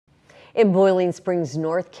In Boiling Springs,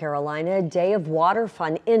 North Carolina, a day of water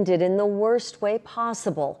fun ended in the worst way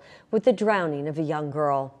possible with the drowning of a young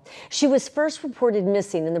girl. She was first reported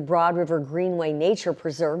missing in the Broad River Greenway Nature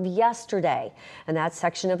Preserve yesterday, and that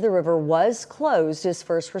section of the river was closed as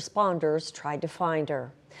first responders tried to find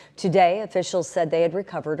her. Today, officials said they had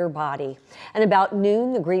recovered her body. And about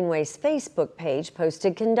noon, the Greenway's Facebook page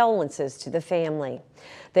posted condolences to the family.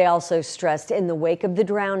 They also stressed in the wake of the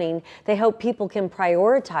drowning, they hope people can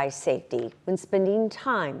prioritize safety when spending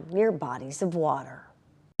time near bodies of water.